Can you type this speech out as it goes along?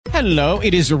Hello,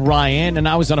 it is Ryan, and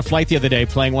I was on a flight the other day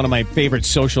playing one of my favorite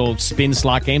social spin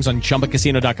slot games on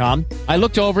ChumbaCasino.com. I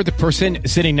looked over at the person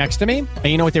sitting next to me, and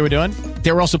you know what they were doing?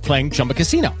 They were also playing Chumba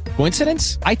Casino.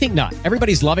 Coincidence? I think not.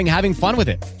 Everybody's loving having fun with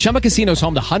it. Chumba Casino is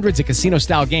home to hundreds of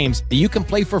casino-style games that you can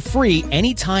play for free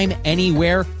anytime,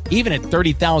 anywhere, even at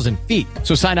 30,000 feet.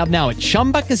 So sign up now at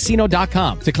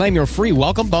ChumbaCasino.com to claim your free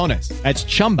welcome bonus. That's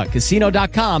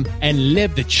ChumbaCasino.com and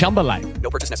live the Chumba life.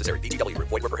 No purchase necessary. VGW.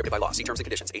 Void were prohibited by law. See terms and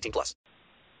conditions. 18 plus.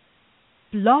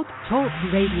 Blog Talk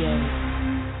Radio.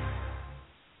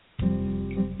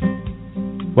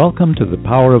 Welcome to the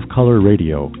Power of Color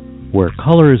Radio, where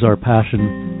color is our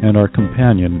passion and our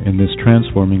companion in this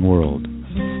transforming world.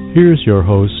 Here's your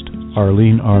host,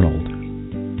 Arlene Arnold.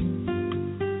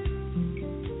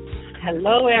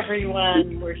 Hello,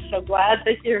 everyone. We're so glad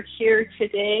that you're here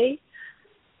today.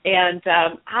 And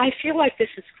I feel like this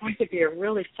is going to be a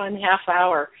really fun half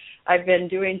hour. I've been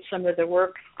doing some of the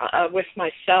work with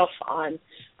myself on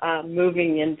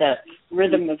moving in the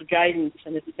rhythm of guidance,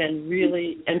 and it's been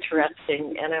really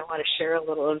interesting, and I want to share a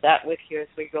little of that with you as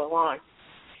we go along.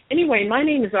 Anyway, my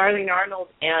name is Arlene Arnold,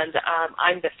 and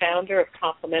I'm the founder of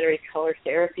Complementary Color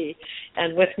Therapy,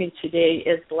 and with me today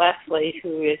is Leslie,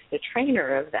 who is the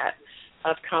trainer of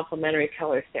Complementary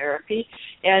Color Therapy,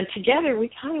 and together we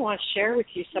kind of want to share with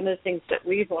you some of the things that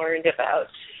we've learned about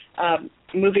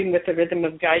moving with the rhythm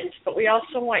of guidance, but we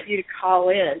also want you to call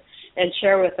in and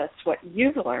share with us what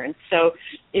you've learned. So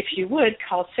if you would,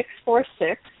 call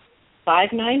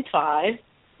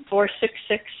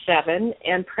 646-595-4667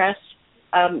 and press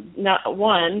not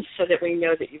 1 so that we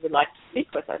know that you would like to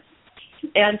speak with us.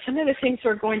 And some of the things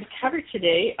we're going to cover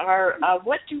today are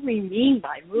what do we mean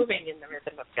by moving in the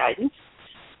rhythm of guidance,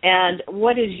 and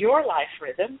what is your life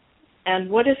rhythm, and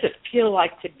what does it feel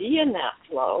like to be in that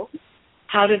flow?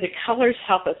 How do the colors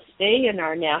help us stay in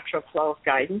our natural flow of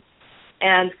guidance?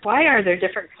 And why are there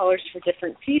different colors for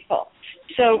different people?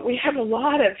 So we have a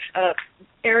lot of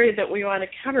area that we want to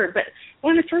cover. But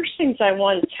one of the first things I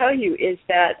want to tell you is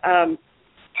that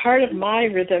part of my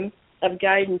rhythm of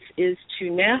guidance is to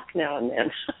nap now and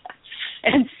then.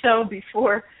 And so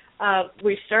before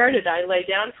we started, I lay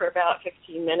down for about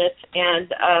 15 minutes,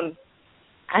 and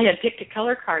I had picked a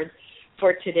color card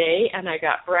for today, and I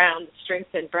got brown,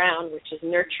 strength in brown, which is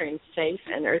nurturing, safe,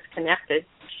 and earth connected.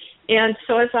 And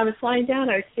so as I was lying down,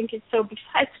 I was thinking, so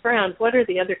besides brown, what are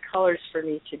the other colors for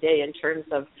me today in terms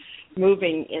of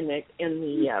moving in the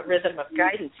rhythm of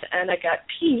guidance? And I got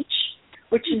peach,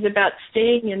 which is about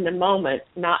staying in the moment,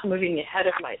 not moving ahead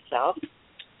of myself.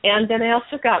 And then I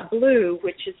also got blue,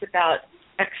 which is about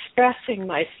expressing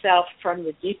myself from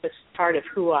the deepest part of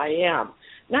who I am.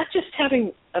 Not just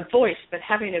having a voice, but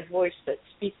having a voice that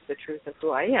speaks the truth of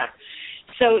who I am.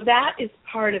 So that is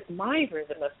part of my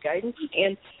rhythm of guidance.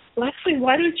 And Leslie,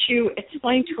 why don't you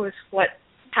explain to us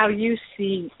how you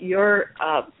see your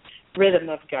rhythm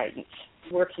of guidance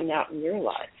working out in your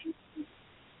life?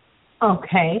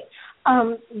 Okay.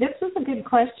 This is a good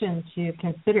question to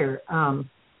consider.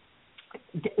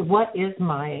 What is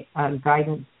my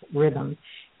guidance rhythm?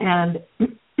 And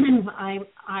I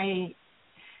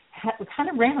kind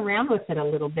of ran around with it a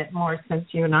little bit more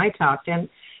since you and I talked. And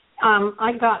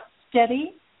I got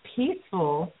steady,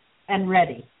 peaceful, and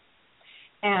ready.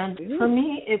 And for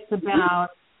me, it's about,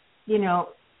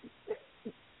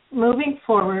 moving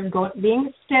forward,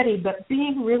 being steady, but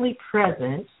being really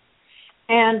present.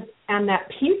 And that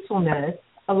peacefulness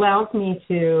allows me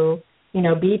to,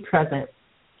 be present.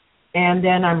 And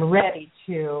then I'm ready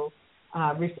to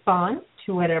respond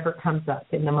to whatever comes up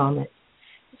in the moment.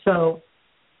 So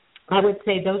I would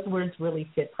say those words really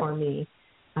fit for me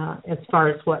as far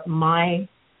as what my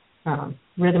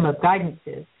rhythm of guidance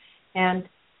is. And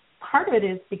part of it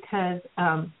is because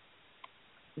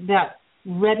that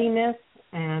readiness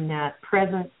and that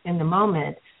presence in the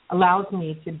moment allows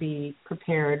me to be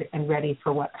prepared and ready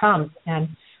for what comes. And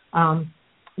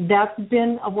that's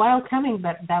been a while coming,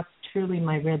 but that's truly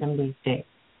my rhythm these days.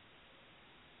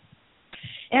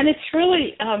 And it's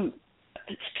really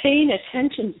it's paying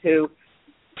attention to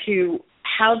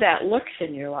how that looks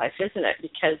in your life, isn't it?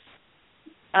 Because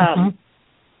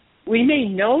we may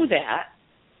know that,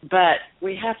 but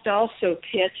we have to also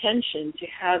pay attention to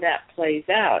how that plays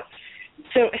out.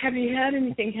 So have you had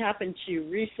anything happen to you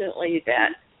recently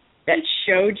that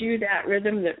showed you that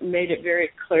rhythm, that made it very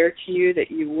clear to you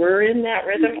that you were in that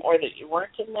rhythm or that you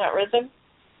weren't in that rhythm?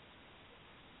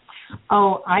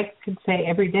 Oh, I could say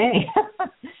every day.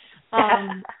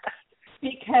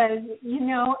 Because,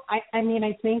 I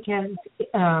think as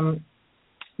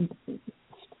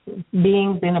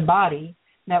beings in a body,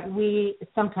 that we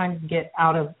sometimes get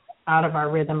out of our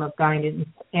rhythm of guidance,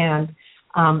 and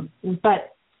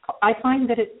but I find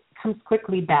that it comes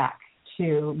quickly back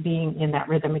to being in that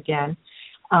rhythm again.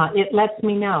 It lets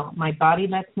me know, my body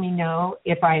lets me know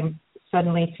if I'm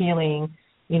suddenly feeling,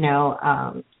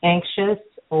 anxious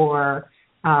or,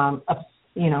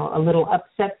 a little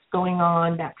upsets going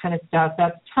on, that kind of stuff.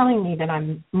 That's telling me that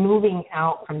I'm moving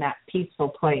out from that peaceful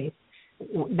place.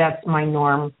 That's my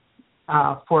norm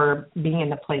for being in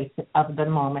the place of the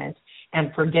moment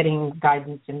and for getting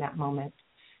guidance in that moment.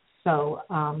 So,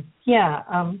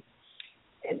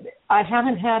 I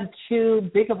haven't had too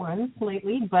big of ones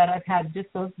lately, but I've had just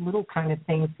those little kind of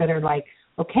things that are like,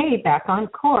 okay, back on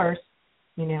course,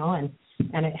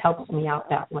 and it helps me out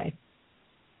that way.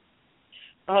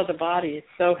 Oh, the body is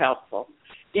so helpful.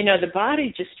 The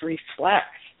body just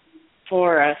reflects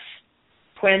for us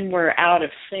when we're out of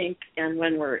sync and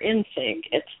when we're in sync.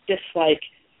 It's just like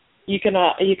you can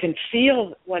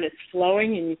feel when it's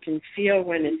flowing and you can feel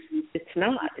when it's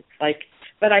not. It's like,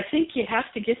 but I think you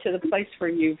have to get to the place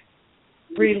where you've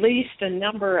released a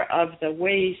number of the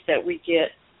ways that we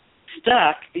get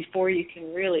stuck before you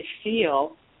can really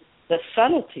feel the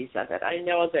subtleties of it. I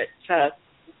know that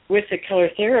with the color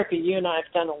therapy, you and I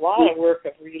have done a lot of work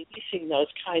of releasing those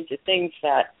kinds of things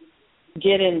that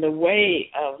get in the way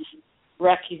of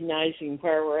recognizing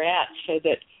where we're at, so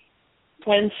that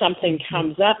when something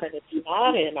comes up and it's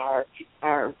not in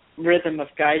our rhythm of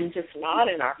guidance, it's not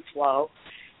in our flow,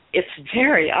 it's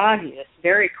very obvious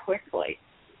very quickly.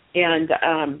 And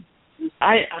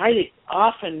I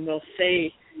often will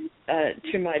say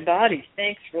to my body,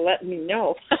 thanks for letting me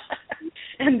know.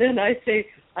 And then I say,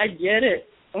 I get it.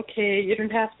 Okay, you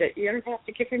don't have to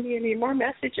give me any more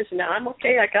messages now. I'm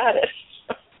okay, I got it.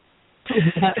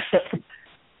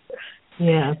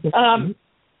 Yeah.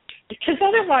 Because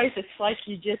otherwise it's like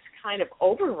you just kind of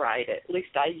override it. At least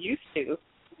I used to.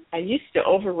 I used to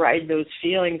override those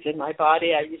feelings in my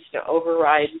body. I used to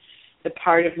override the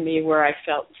part of me where I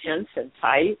felt tense and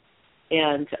tight.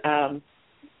 And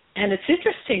it's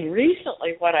interesting,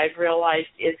 recently what I've realized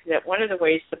is that one of the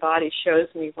ways the body shows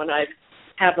me when I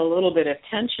have a little bit of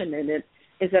tension in it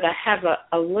is that I have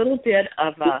a little bit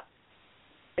of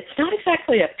it's not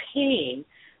exactly a pain,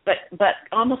 but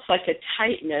almost like a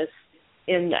tightness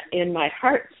in my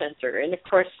heart center. And of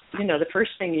course, the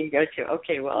first thing you go to,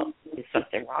 okay, well, is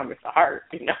something wrong with the heart?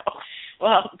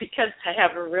 Well, because I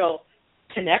have a real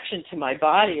connection to my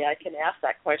body, I can ask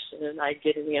that question and I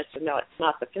get an answer, no, it's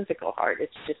not the physical heart,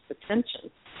 it's just the tension.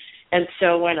 And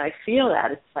so when I feel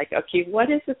that, it's like, okay,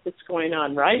 what is it that's going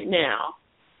on right now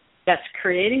that's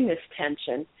creating this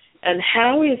tension, and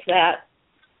how is that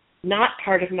not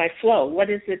part of my flow? What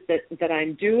is it that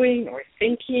I'm doing or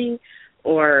thinking,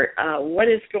 or what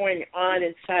is going on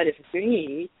inside of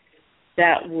me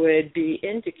that would be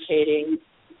indicating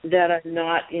that I'm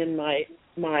not in my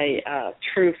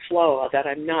true flow, that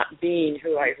I'm not being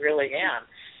who I really am?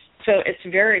 So it's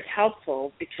very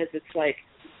helpful because it's like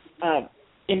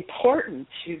important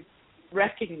to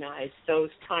recognize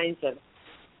those kinds of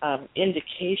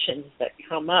indications that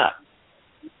come up.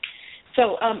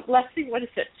 So, Leslie, what does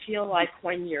it feel like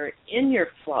when you're in your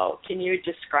flow? Can you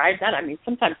describe that? I mean,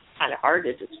 sometimes it's kind of hard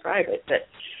to describe it, but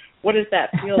what does that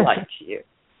feel like to you?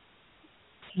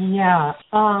 Yeah,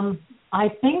 I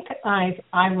think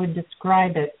I would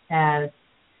describe it as,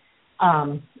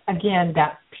 again,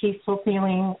 that peaceful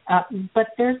feeling, but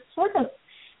there's sort of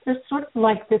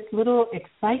like this little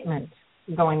excitement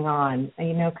going on,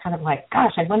 kind of like,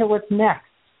 gosh, I wonder what's next,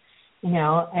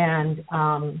 and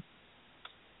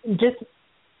just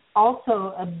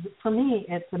also, for me,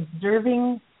 it's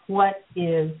observing what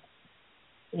is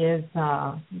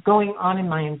going on in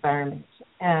my environment.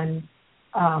 And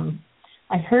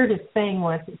I heard a saying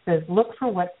once, it says, look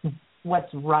for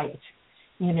what's right,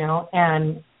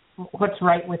 and what's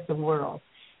right with the world.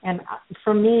 And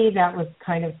for me, that was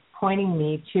kind of pointing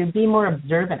me to be more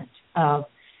observant of,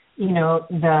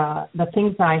 the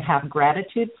things I have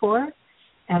gratitude for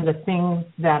and the things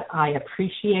that I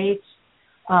appreciate.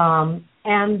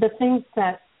 And the things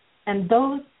and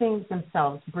those things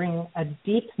themselves bring a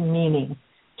deep meaning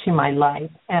to my life.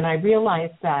 And I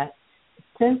realized that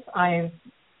since I've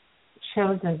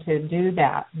chosen to do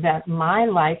that my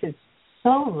life is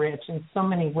so rich in so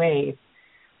many ways.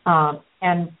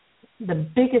 And the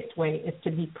biggest way is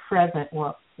to be present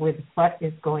with what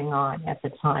is going on at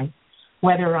the time,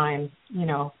 whether I'm,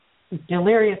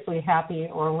 deliriously happy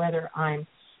or whether I'm,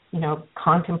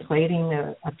 contemplating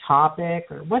a topic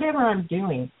or whatever I'm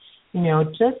doing,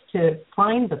 just to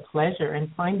find the pleasure and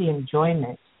find the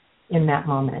enjoyment in that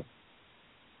moment.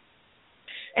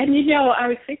 And, I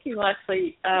was thinking,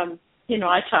 Leslie,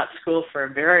 I taught school for a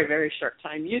very, very short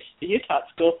time. You taught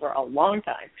school for a long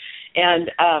time, and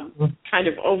kind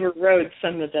of overrode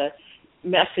some of the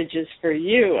messages for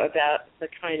you about the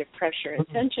kind of pressure and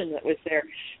tension that was there.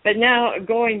 But now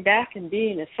going back and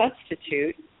being a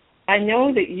substitute, I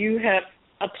know that you have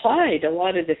applied a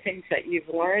lot of the things that you've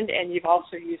learned, and you've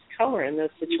also used color in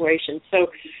those situations. So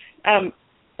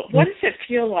what does it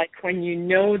feel like when you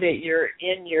know that you're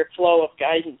in your flow of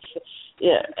guidance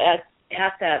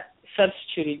at that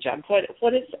substituting jump?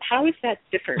 How is that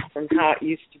different from how it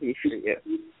used to be for you?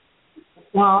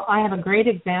 Well, I have a great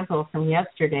example from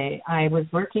yesterday. I was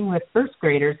working with first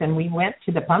graders, and we went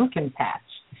to the pumpkin patch.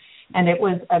 And it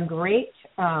was a great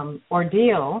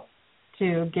ordeal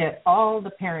to get all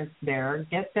the parents there,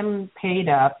 get them paid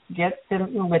up, get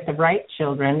them with the right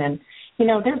children. And,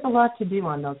 there's a lot to do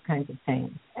on those kinds of things.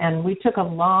 And we took a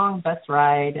long bus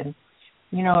ride, and,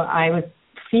 I was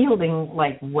feeling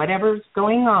like whatever's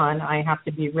going on, I have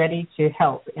to be ready to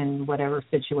help in whatever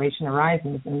situation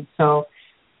arises. And so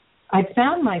I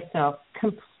found myself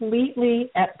completely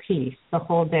at peace the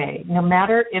whole day, no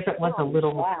matter if it was a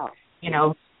little,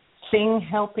 thing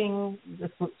helping the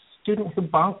student who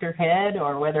bonked her head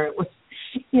or whether it was,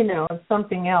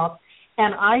 something else.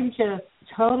 And I just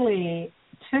totally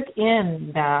took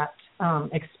in that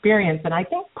experience. And I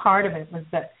think part of it was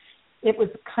that it was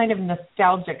kind of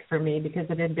nostalgic for me because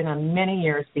it had been many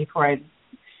years before I'd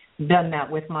done that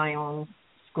with my own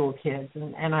school kids.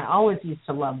 And I always used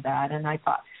to love that. And I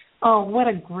thought, oh, what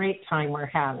a great time we're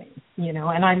having,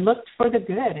 and I looked for the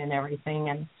good in everything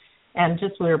and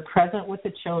just we were present with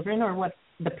the children or what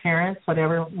the parents,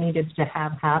 whatever needed to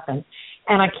have happen.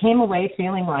 And I came away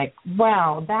feeling like,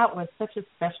 wow, that was such a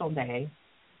special day,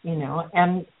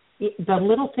 and the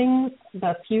little things,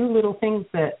 the few little things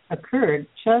that occurred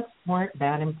just weren't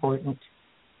that important.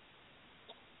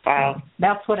 Wow.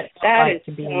 That's what it's like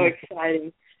to be. That is so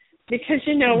exciting. Because,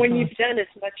 when you've done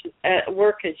as much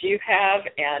work as you have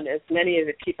and as many of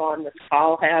the people on this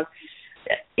call have,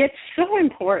 it's so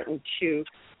important to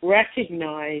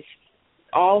recognize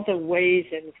all the ways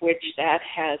in which that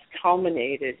has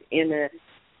culminated in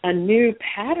a new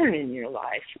pattern in your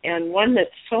life, and one that's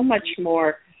so much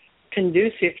more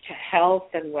conducive to health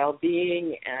and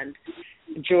well-being and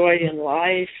joy in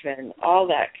life and all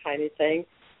that kind of thing.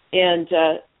 And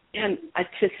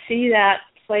to see that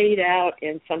played out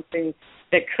in something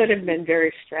that could have been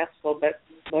very stressful but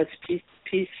was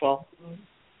peaceful,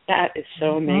 that is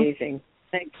so amazing.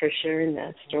 Thanks for sharing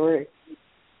that story.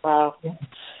 Wow. Yeah.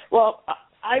 Well,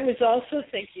 I was also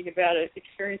thinking about an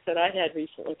experience that I had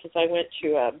recently because I went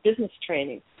to a business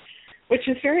training, which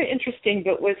was very interesting,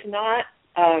 but was not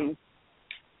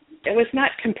it was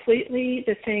not completely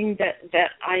the thing that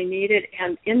I needed.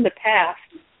 And in the past,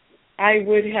 I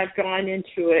would have gone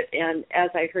into it, and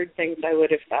as I heard things, I would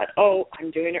have thought, oh,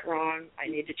 I'm doing it wrong. I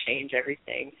need to change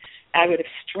everything. I would have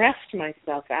stressed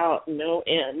myself out no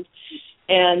end.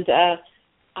 And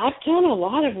I've done a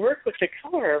lot of work with the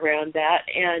color around that,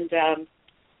 and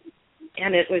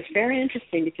it was very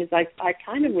interesting because I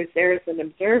kind of was there as an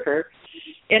observer,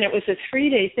 and it was a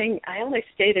 3-day thing. I only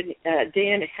stayed a day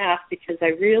and a half because I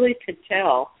really could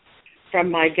tell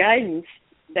from my guidance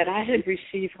that I had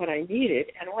received what I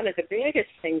needed. And one of the biggest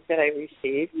things that I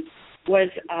received was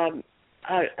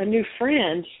a new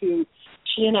friend who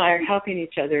she and I are helping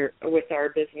each other with our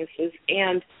businesses,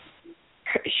 and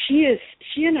she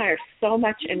and I are so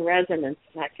much in resonance,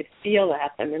 and I could feel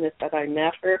that the minute that I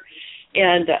met her.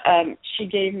 And she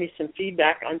gave me some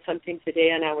feedback on something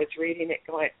today, and I was reading it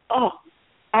going, oh,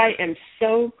 I am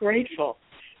so grateful.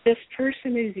 This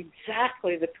person is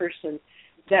exactly the person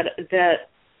that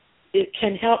it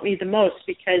can help me the most,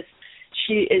 because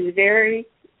she is very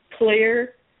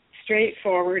clear,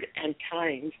 straightforward, and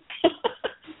kind.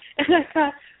 And I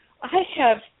thought, I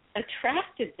have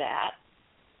attracted that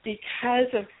because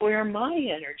of where my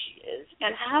energy is,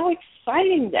 and how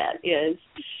exciting that is,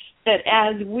 that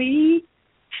as we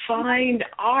find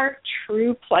our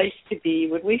true place to be,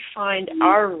 when we find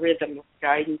our rhythm of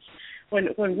guidance,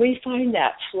 when we find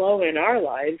that flow in our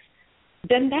lives,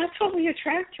 then that's what we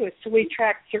attract to us. So we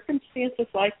attract circumstances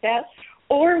like that,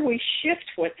 or we shift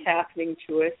what's happening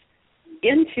to us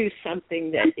into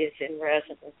something that is in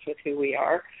resonance with who we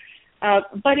are.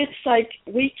 But it's like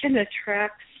we can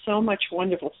attract so much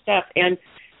wonderful stuff. And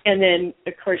then,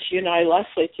 of course, you and I,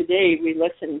 Leslie, today we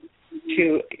listened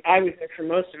to, I was there for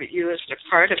most of it, you listened to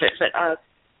part of it, but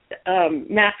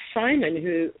Max Simon,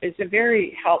 who is a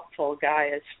very helpful guy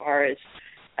as far as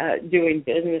doing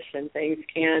business and things.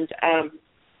 And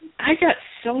I got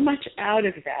so much out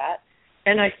of that.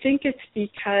 And I think it's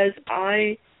because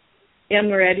I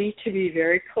am ready to be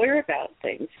very clear about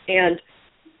things. And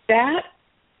that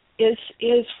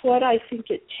is what I think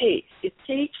it takes. It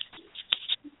takes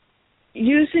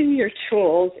using your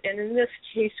tools, and in this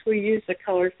case we use the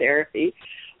color therapy,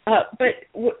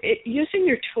 using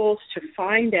your tools to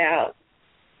find out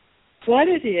what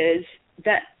it is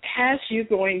that has you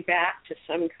going back to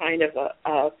some kind of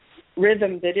a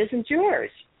rhythm that isn't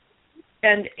yours.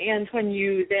 And when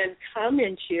you then come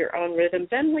into your own rhythm,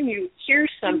 then when you hear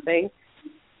something,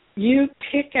 you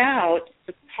pick out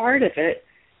the part of it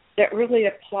that really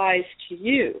applies to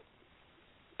you.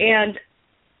 And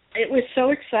it was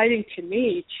so exciting to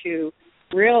me to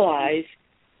realize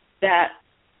that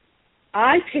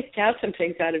I picked out some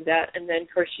things out of that, and then, of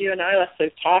course, you and I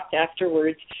also talked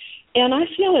afterwards, and I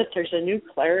feel that there's a new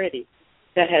clarity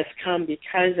that has come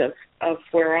because of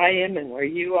where I am and where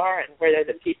you are and where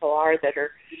the people are that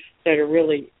are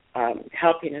really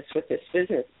helping us with this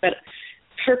business. But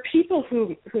for people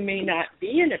who may not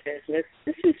be in a business,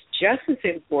 this is just as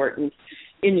important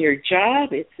in your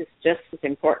job. It's just as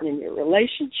important in your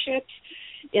relationships,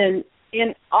 in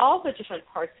all the different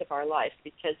parts of our life,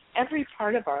 because every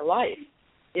part of our life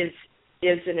is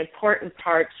an important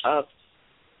part of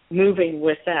moving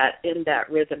with that in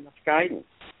that rhythm of guidance.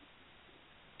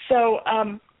 So,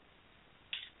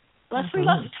 Leslie,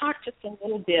 let's talk just a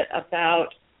little bit about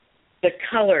the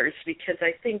colors, because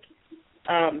I think,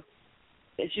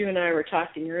 as you and I were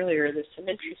talking earlier, there's some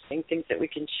interesting things that we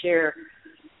can share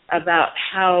about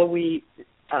how we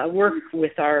work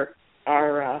with our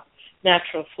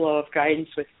natural flow of guidance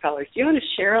with colors. Do you want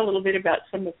to share a little bit about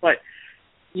some of what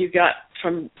you got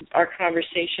from our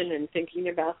conversation and thinking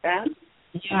about that?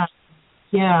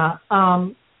 Yeah.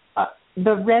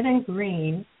 The red and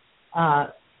green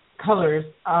colors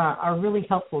are really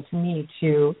helpful to me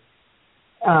to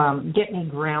get me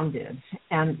grounded.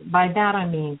 And by that I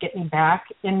mean get me back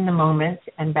in the moment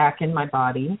and back in my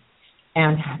body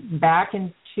and back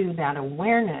into that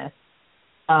awareness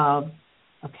of,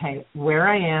 okay, where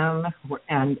I am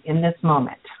and in this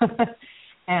moment.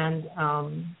 And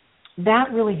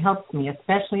that really helps me,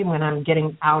 especially when I'm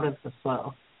getting out of the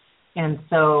flow. And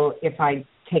so if I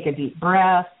take a deep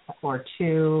breath or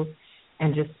two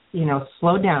and just,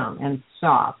 slow down and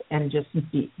stop and just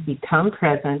become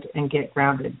present and get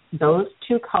grounded, those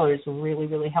two colors really,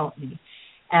 really help me.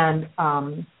 And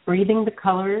breathing the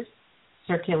colors,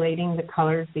 circulating the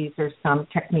colors, these are some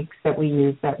techniques that we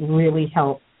use that really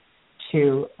help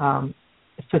to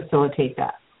facilitate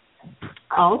that.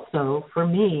 Also, for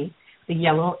me, the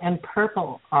yellow and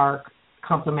purple are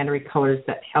complementary colors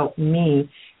that help me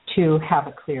to have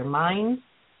a clear mind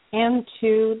and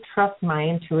to trust my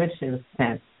intuitive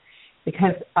sense.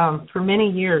 Because for many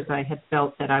years I had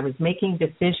felt that I was making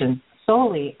decisions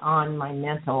solely on my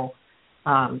mental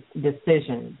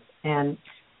decisions. And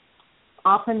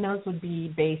often those would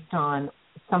be based on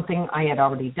something I had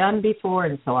already done before,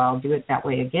 and so I'll do it that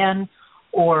way again,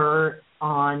 or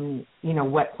on,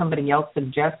 what somebody else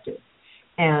suggested.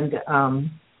 And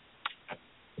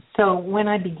so when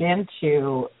I began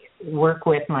to work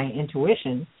with my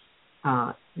intuition,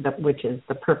 which is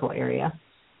the purple area,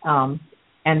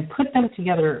 and put them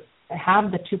together,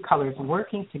 have the two colors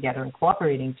working together and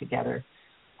cooperating together,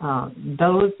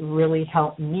 those really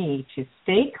help me to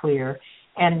stay clear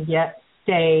and yet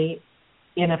stay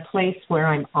in a place where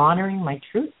I'm honoring my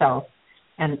true self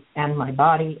and my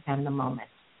body and the moment.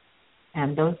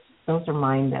 And those are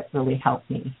mine that really help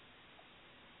me.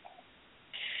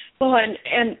 Well,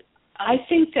 and I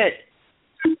think that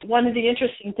one of the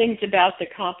interesting things about the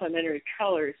complementary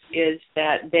colors is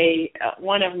that they,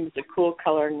 one of them is a cool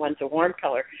color and one's a warm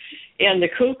color. And the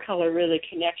cool color really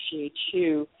connects you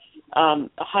to a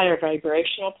higher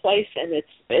vibrational place, and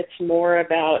it's more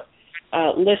about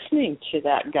listening to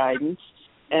that guidance,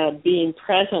 being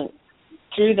present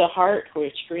through the heart,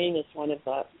 which green is one of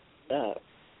the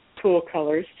cool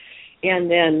colors. And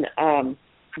then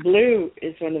blue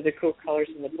is one of the cool colors,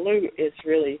 and the blue is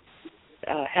really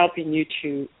helping you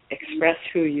to express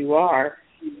who you are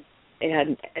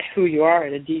and who you are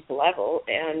at a deep level,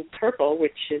 and purple,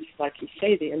 which is, like you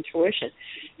say, the intuition.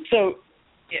 So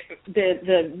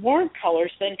the warm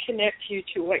colors then connect you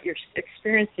to what you're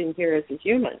experiencing here as a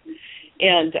human.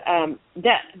 And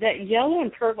that yellow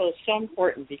and purple is so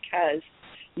important because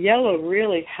yellow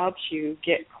really helps you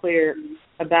get clear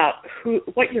about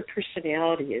what your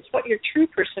personality is, what your true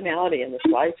personality in this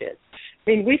life is. I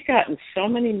mean, we've gotten so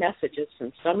many messages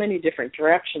from so many different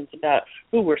directions about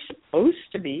who we're supposed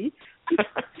to be,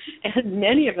 and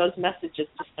many of those messages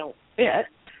just don't fit.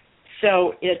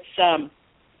 So it's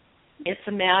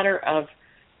a matter of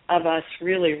us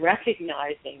really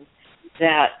recognizing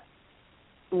that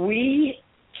we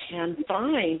can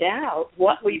find out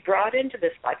what we brought into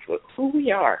this life, who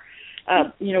we are,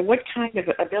 what kind of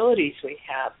abilities we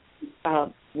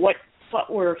have, what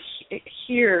we're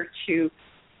here to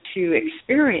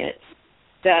experience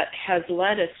that has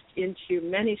led us into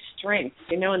many strengths.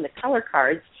 In the color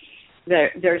cards,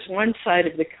 there's one side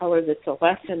of the color that's a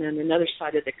lesson and another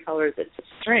side of the color that's a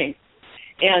strength.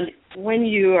 And when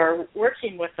you are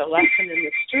working with a lesson and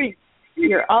the strength,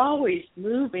 you're always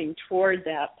moving toward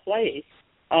that place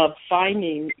of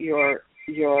finding your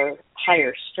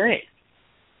higher strength.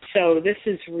 So this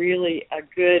is really a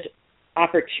good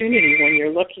opportunity when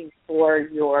you're looking for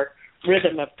your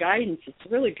rhythm of guidance. It's a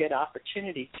really good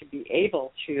opportunity to be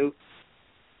able to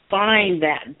find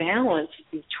that balance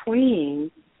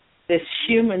between this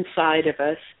human side of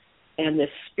us and this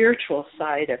spiritual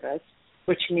side of us,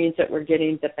 which means that we're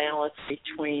getting the balance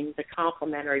between the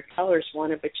complementary colors,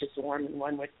 one of which is warm and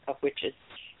one of which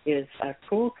is a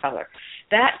cool color.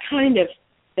 That kind of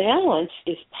balance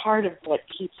is part of what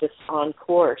keeps us on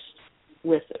course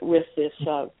with this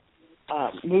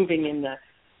moving in the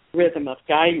rhythm of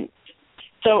guidance.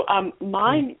 So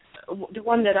the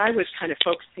one that I was kind of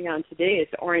focusing on today is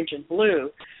orange and blue,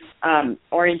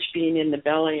 orange being in the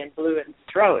belly and blue in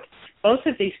the throat. Both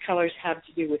of these colors have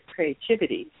to do with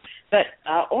creativity. But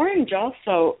orange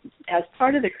also, as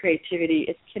part of the creativity,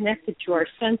 is connected to our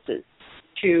senses,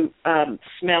 to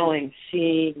smelling,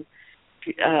 seeing,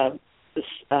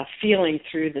 feeling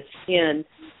through the skin,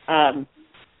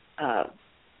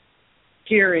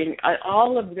 hearing,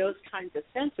 all of those kinds of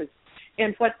senses.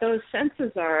 And what those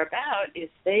senses are about is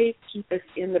they keep us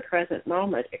in the present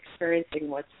moment, experiencing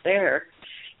what's there.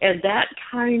 And that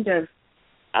kind of,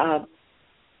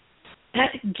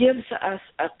 that gives us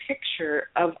a picture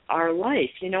of our life,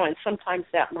 and sometimes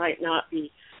that might not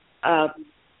be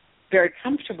very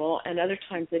comfortable, and other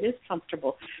times it is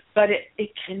comfortable. But it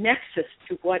connects us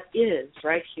to what is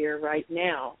right here, right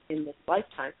now, in this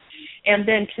lifetime. And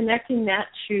then connecting that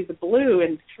to the blue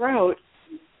and throat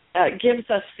gives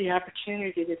us the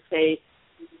opportunity to say,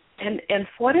 and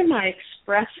what am I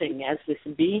expressing as this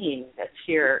being that's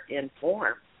here in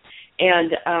form?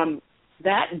 And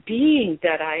that being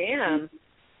that I am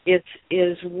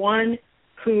is one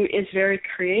who is very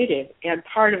creative. And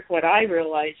part of what I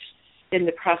realized in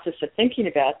the process of thinking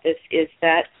about this is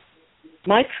that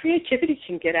my creativity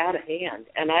can get out of hand,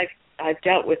 and I've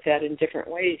dealt with that in different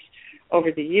ways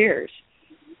over the years.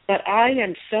 But I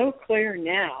am so clear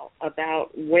now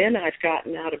about when I've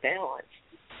gotten out of balance,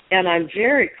 and I'm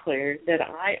very clear that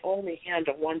I only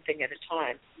handle one thing at a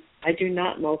time. I do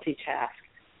not multitask,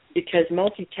 because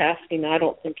multitasking I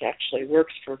don't think actually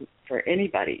works for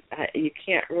anybody. You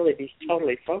can't really be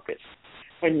totally focused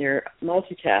when you're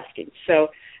multitasking. So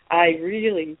I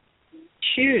really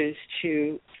choose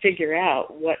to figure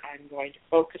out what I'm going to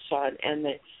focus on, and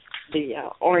the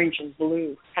orange and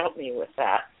blue help me with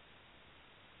that.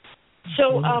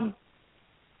 So,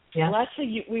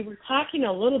 Leslie, we were talking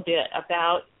a little bit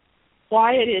about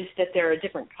why it is that there are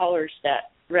different colors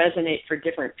that resonate for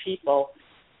different people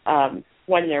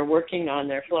when they're working on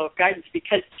their flow of guidance,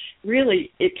 because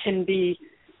really it can be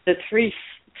the three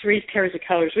pairs of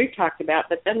colors we've talked about,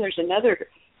 but then there's another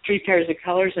 3 pairs of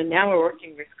colors, and now we're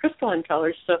working with crystalline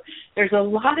colors. So there's a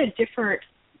lot of different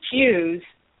hues,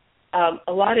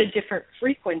 a lot of different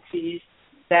frequencies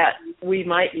that we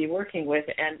might be working with.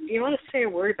 And do you want to say a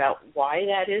word about why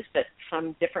that is, that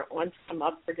some different ones come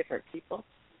up for different people?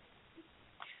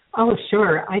 Oh,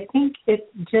 sure. I think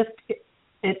it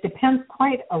depends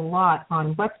quite a lot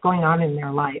on what's going on in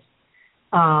their life.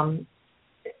 I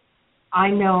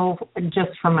know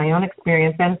just from my own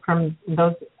experience and from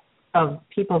those of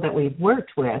people that we've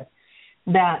worked with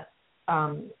that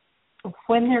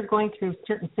when they're going through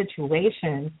certain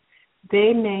situations,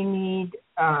 they may need,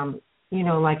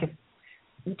 like if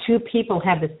two people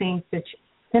have the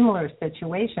similar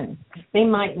situation, they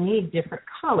might need different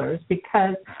colors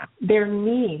because their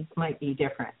needs might be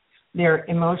different. Their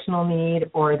emotional need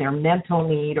or their mental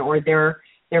need or their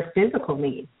physical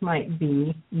needs might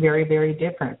be very, very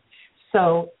different.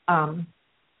 So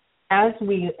as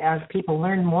people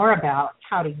learn more about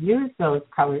how to use those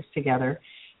colors together,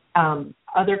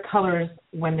 other colors,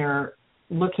 when they're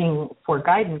looking for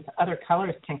guidance, other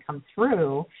colors can come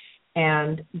through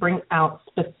and bring out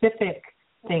specific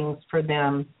things for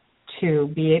them to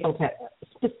be able to,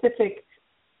 specific,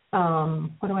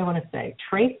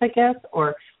 traits, I guess,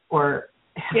 or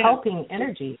helping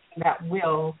energy that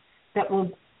will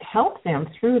help them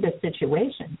through the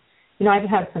situation. I've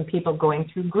had some people going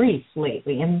through grief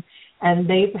lately, and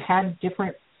they've had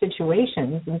different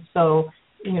situations, and so,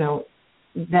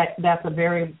 that's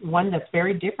one that's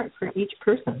very different for each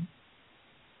person.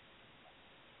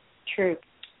 true.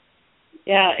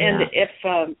 Yeah, and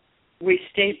if we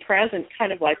stay present,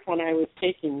 kind of like when I was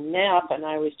taking a nap and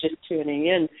I was just tuning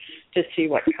in to see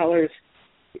what colors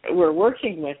were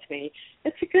working with me,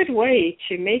 it's a good way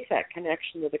to make that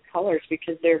connection to the colors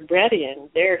because they're ready and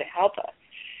there to help us.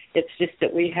 It's just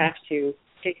that we have to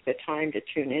take the time to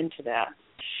tune into that.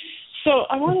 So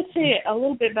I want to say a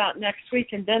little bit about next week,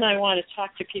 and then I want to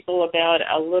talk to people about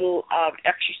a little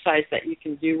exercise that you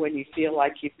can do when you feel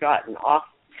like you've gotten off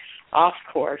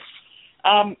course.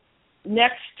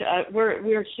 Next,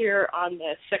 we're here on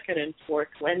the second and fourth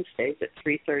Wednesdays at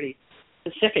 3:30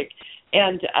 Pacific,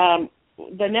 and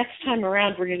the next time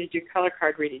around we're going to do color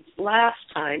card readings. Last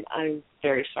time, I'm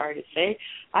very sorry to say,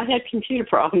 I had computer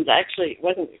problems. Actually, it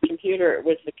wasn't the computer; it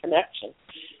was the connection.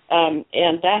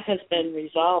 And that has been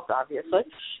resolved, obviously.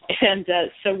 And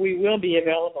so we will be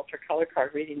available for color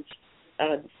card readings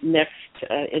next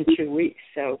in 2 weeks.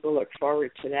 So we'll look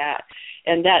forward to that.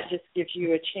 And that just gives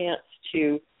you a chance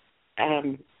to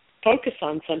focus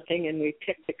on something, and we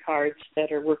pick the cards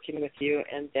that are working with you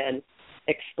and then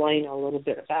explain a little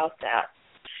bit about that.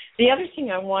 The other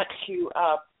thing I want to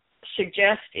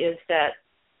suggest is that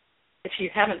if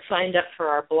you haven't signed up for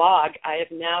our blog, I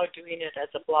am now doing it as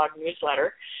a blog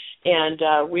newsletter,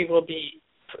 and we will be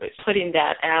putting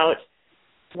that out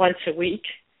once a week.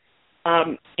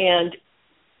 And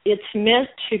it's meant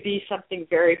to be something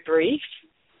very brief,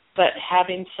 but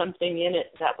having something in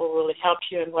it that will really help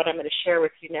you. And what I'm going to share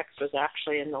with you next was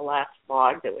actually in the last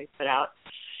blog that we put out.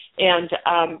 And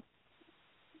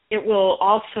it will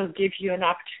also give you an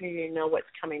opportunity to know what's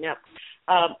coming up.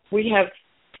 We have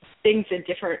things in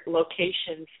different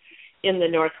locations in the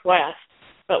Northwest,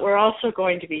 but we're also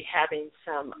going to be having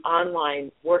some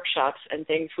online workshops and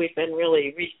things. We've been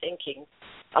really rethinking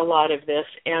a lot of this,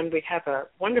 and we have a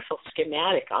wonderful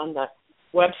schematic on the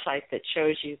website that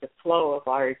shows you the flow of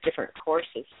our different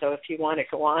courses. So if you want to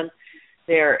go on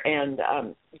there and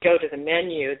go to the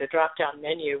menu, the drop-down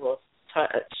menu will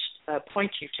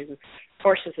point you to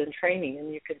courses and training,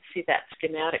 and you can see that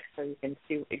schematic so you can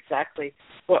see exactly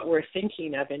what we're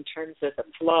thinking of in terms of the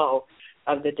flow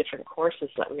of the different courses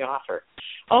that we offer.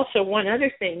 Also, one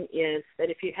other thing is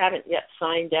that if you haven't yet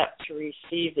signed up to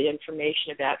receive the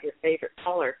information about your favorite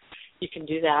color, you can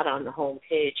do that on the home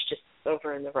page, just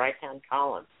over in the right-hand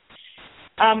column.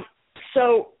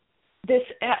 So this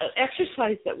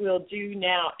exercise that we'll do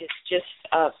now is just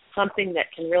something that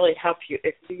can really help you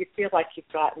if you feel like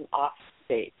you've gotten off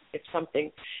state, if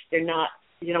something you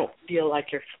don't feel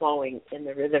like you're flowing in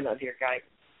the rhythm of your guidance.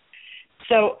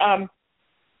 So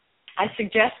I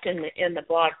suggest in the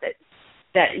blog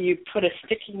that you put a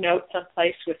sticky note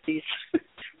someplace with these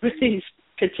with these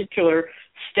particular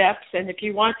steps, and if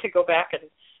you want to go back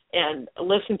and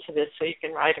listen to this so you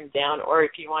can write them down, or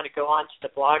if you want to go on to the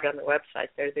blog on the website,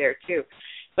 they're there too.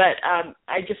 But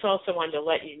I just also wanted to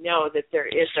let you know that there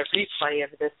is a replay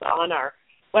of this on our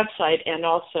website, and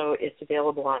also it's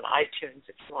available on iTunes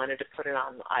if you wanted to put it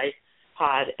on the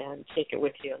iPod and take it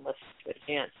with you and listen to it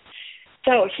again.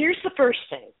 So here's the first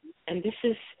thing, and this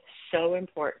is so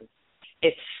important.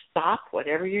 It's stop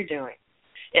whatever you're doing.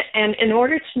 And in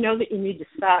order to know that you need to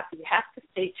stop, you have to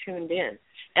stay tuned in,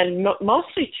 and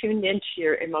mostly tuned into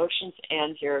your emotions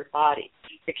and your body,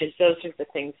 because those are the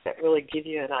things that really give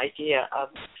you an idea of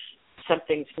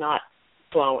something's not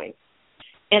flowing.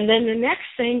 And then the next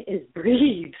thing is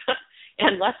breathe.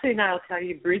 And Leslie and I will tell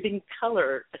you, breathing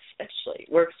color especially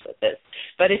works with this.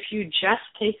 But if you just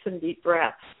take some deep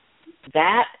breaths,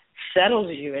 that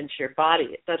settles you into your body.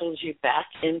 It settles you back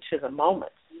into the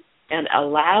moment and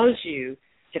allows you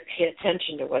to pay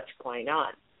attention to what's going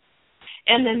on.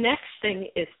 And the next thing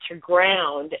is to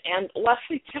ground. And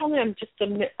Leslie, tell them just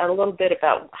a little bit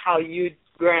about how you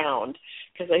ground,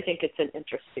 because I think it's an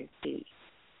interesting piece.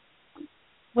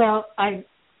 Well,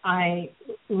 I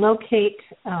locate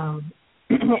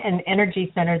an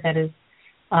energy center that is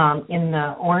in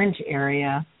the orange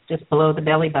area, just below the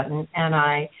belly button, and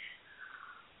I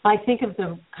think of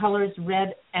the colors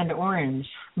red and orange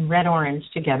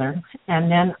together,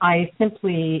 and then I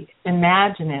simply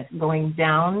imagine it going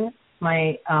down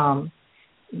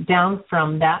down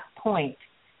from that point,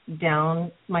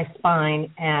 down my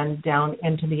spine and down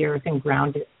into the earth and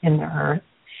ground it in the earth.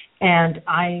 And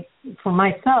for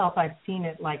myself, I've seen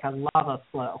it like a lava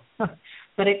flow,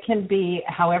 but it can be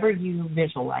however you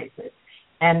visualize it.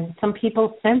 And some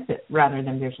people sense it rather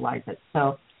than visualize it.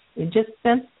 So you just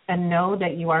sense and know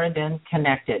that you are then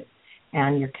connected,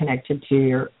 and you're connected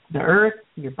to the earth,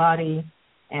 your body,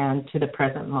 and to the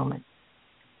present moment.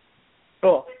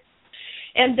 Cool.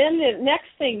 And then the next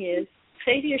thing is,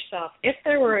 say to yourself, if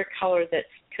there were a color that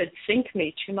could sync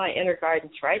me to my inner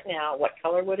guidance right now, what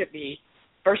color would it be?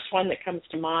 first one that comes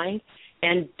to mind.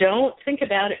 And don't think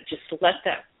about it. Just let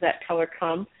that color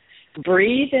come.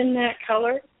 Breathe in that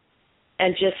color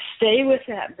and just stay with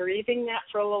that, breathing that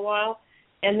for a little while.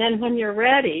 And then when you're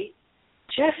ready,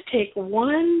 just take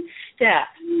one step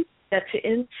that's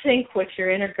in sync with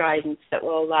your inner guidance that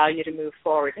will allow you to move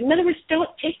forward. In other words, don't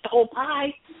take the whole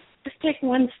pie. Just take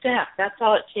one step. That's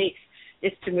all it takes,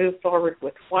 is to move forward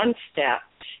with one step.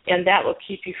 And that will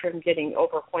keep you from getting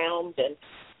overwhelmed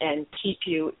and keep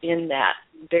you in that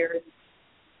very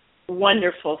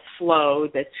wonderful flow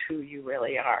that's who you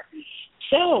really are.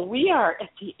 So we are at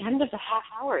the end of the half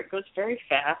hour. It goes very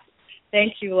fast.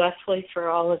 Thank you, Leslie, for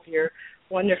all of your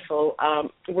wonderful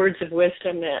words of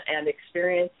wisdom and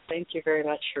experience. Thank you very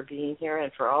much for being here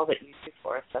and for all that you do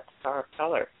for us at the Power of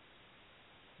Color.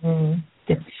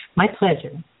 My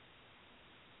pleasure.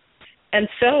 And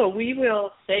so we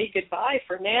will say goodbye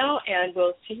for now, and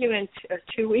we'll see you in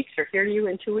 2 weeks, or hear you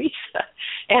in 2 weeks,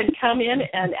 and come in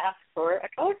and ask for a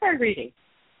color card reading.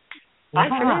 Bye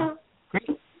for now.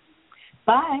 Great.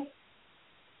 Bye.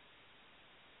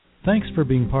 Thanks for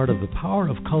being part of the Power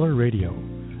of Color Radio.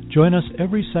 Join us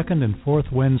every second and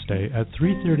fourth Wednesday at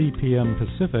 3:30 p.m.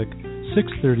 Pacific,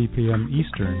 6:30 p.m.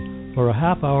 Eastern for a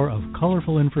half hour of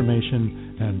colorful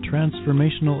information and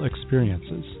transformational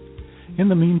experiences. In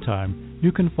the meantime,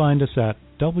 you can find us at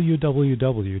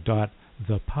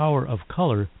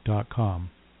www.thepowerofcolor.com.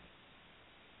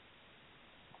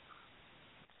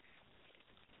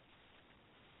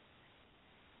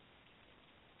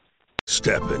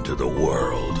 Step into the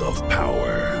world of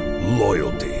power,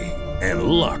 loyalty, and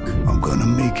luck. I'm gonna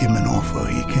make him an offer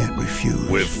he can't refuse.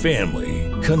 With family,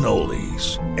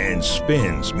 cannolis, and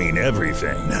spins mean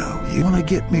everything. Now, you wanna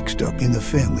get mixed up in the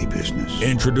family business.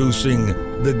 Introducing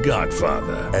The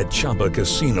Godfather at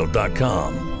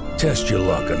ChumbaCasino.com. Test your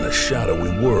luck in the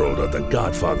shadowy world of The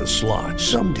Godfather slot.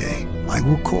 Someday, I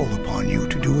will call upon you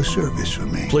to do a service for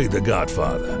me. Play The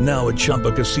Godfather now at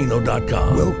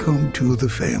ChumbaCasino.com. Welcome to the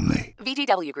family.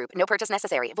 VGW Group. No purchase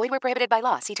necessary. Void where prohibited by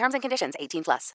law. See terms and conditions. 18+.